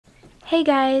Hey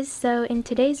guys, so in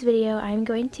today's video I'm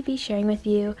going to be sharing with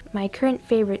you my current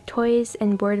favorite toys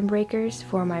and boredom breakers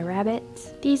for my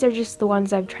rabbits. These are just the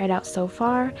ones I've tried out so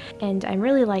far and I'm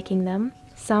really liking them,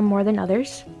 some more than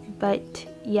others. But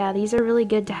yeah, these are really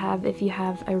good to have if you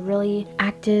have a really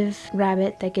active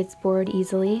rabbit that gets bored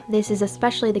easily. This is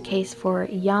especially the case for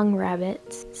young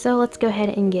rabbits. So let's go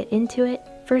ahead and get into it.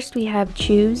 First we have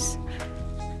Chews,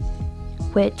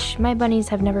 which my bunnies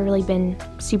have never really been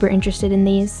super interested in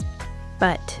these.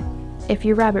 But if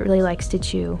your rabbit really likes to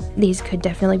chew, these could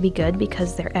definitely be good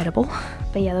because they're edible.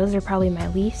 But yeah, those are probably my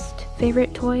least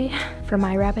favorite toy for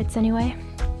my rabbits anyway.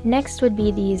 Next would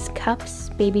be these cups,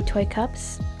 baby toy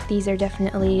cups. These are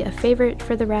definitely a favorite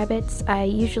for the rabbits. I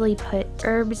usually put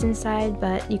herbs inside,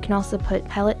 but you can also put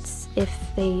pellets if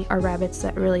they are rabbits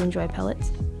that really enjoy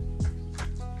pellets.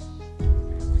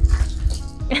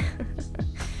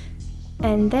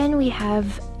 And then we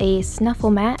have a snuffle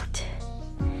mat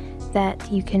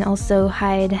that you can also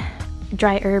hide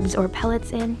dry herbs or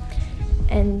pellets in,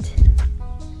 and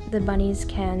the bunnies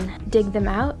can dig them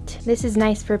out. This is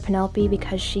nice for Penelope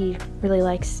because she really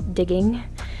likes digging.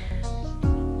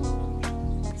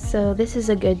 So this is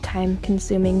a good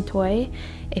time-consuming toy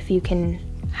if you can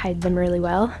hide them really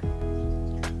well.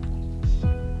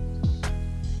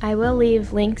 I will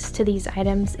leave links to these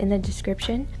items in the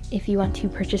description if you want to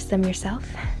purchase them yourself.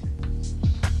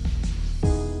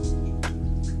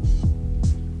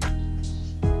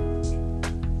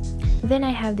 Then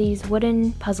I have these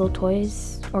wooden puzzle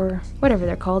toys, or whatever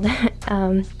they're called,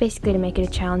 basically to make it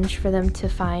a challenge for them to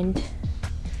find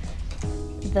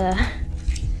the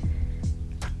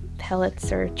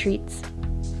pellets or treats.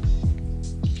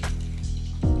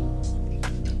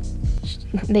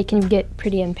 They can get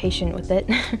pretty impatient with it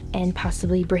and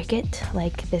possibly break it,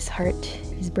 like this heart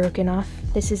is broken off.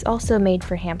 This is also made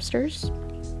for hamsters.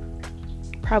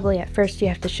 Probably at first you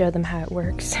have to show them how it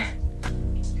works.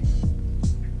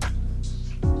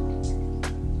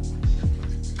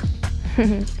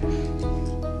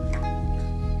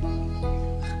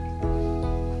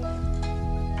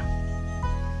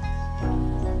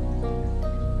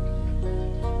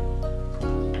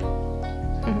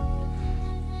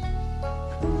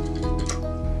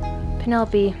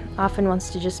 Penelope often wants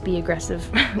to just be aggressive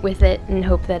with it and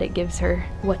hope that it gives her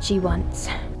what she wants.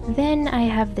 Then I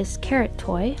have this carrot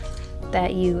toy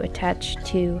that you attach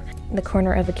to the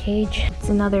corner of a cage. It's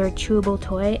another chewable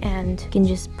toy, and you can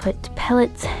just put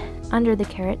pellets under the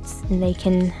carrots and they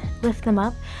can lift them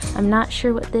up. I'm not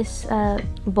sure what this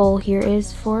bowl here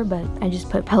is for, but I just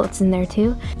put pellets in there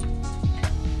too.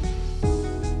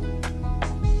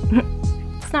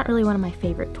 It's not really one of my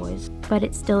favorite toys, but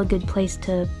it's still a good place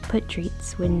to put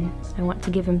treats when I want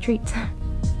to give them treats.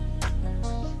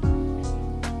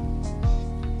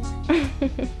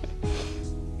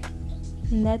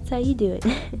 And that's how you do it.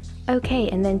 Okay,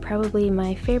 and then probably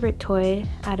my favorite toy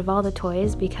out of all the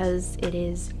toys, because it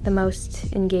is the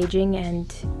most engaging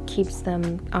and keeps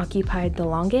them occupied the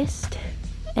longest,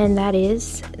 and that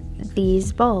is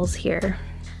these balls here.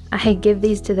 I give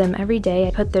these to them every day.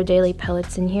 I put their daily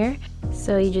pellets in here.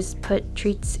 So you just put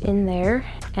treats in there,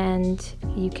 and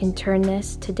you can turn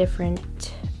this to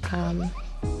different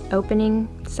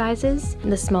opening sizes.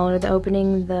 The smaller the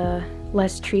opening, the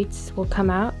less treats will come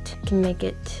out. You can make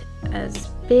it as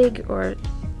big or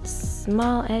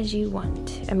small as you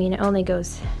want. I mean, it only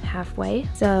goes halfway.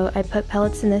 So I put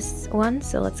pellets in this one,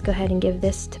 so let's go ahead and give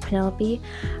this to Penelope.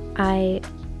 I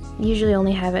usually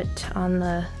only have it on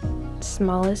the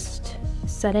smallest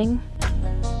setting.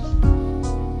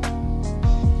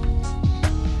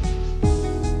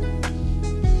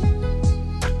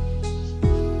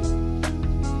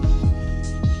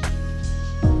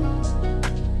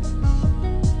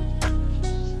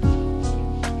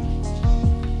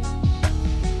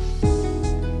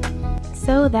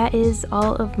 So that is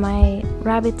all of my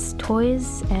rabbit's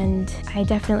toys, and I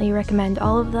definitely recommend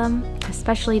all of them,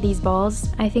 especially these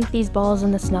balls. I think these balls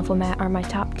and the snuffle mat are my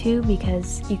top two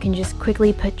because you can just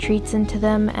quickly put treats into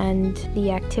them and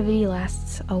the activity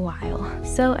lasts a while.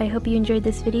 So I hope you enjoyed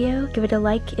this video. Give it a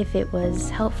like if it was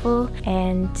helpful,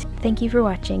 and thank you for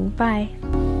watching. Bye!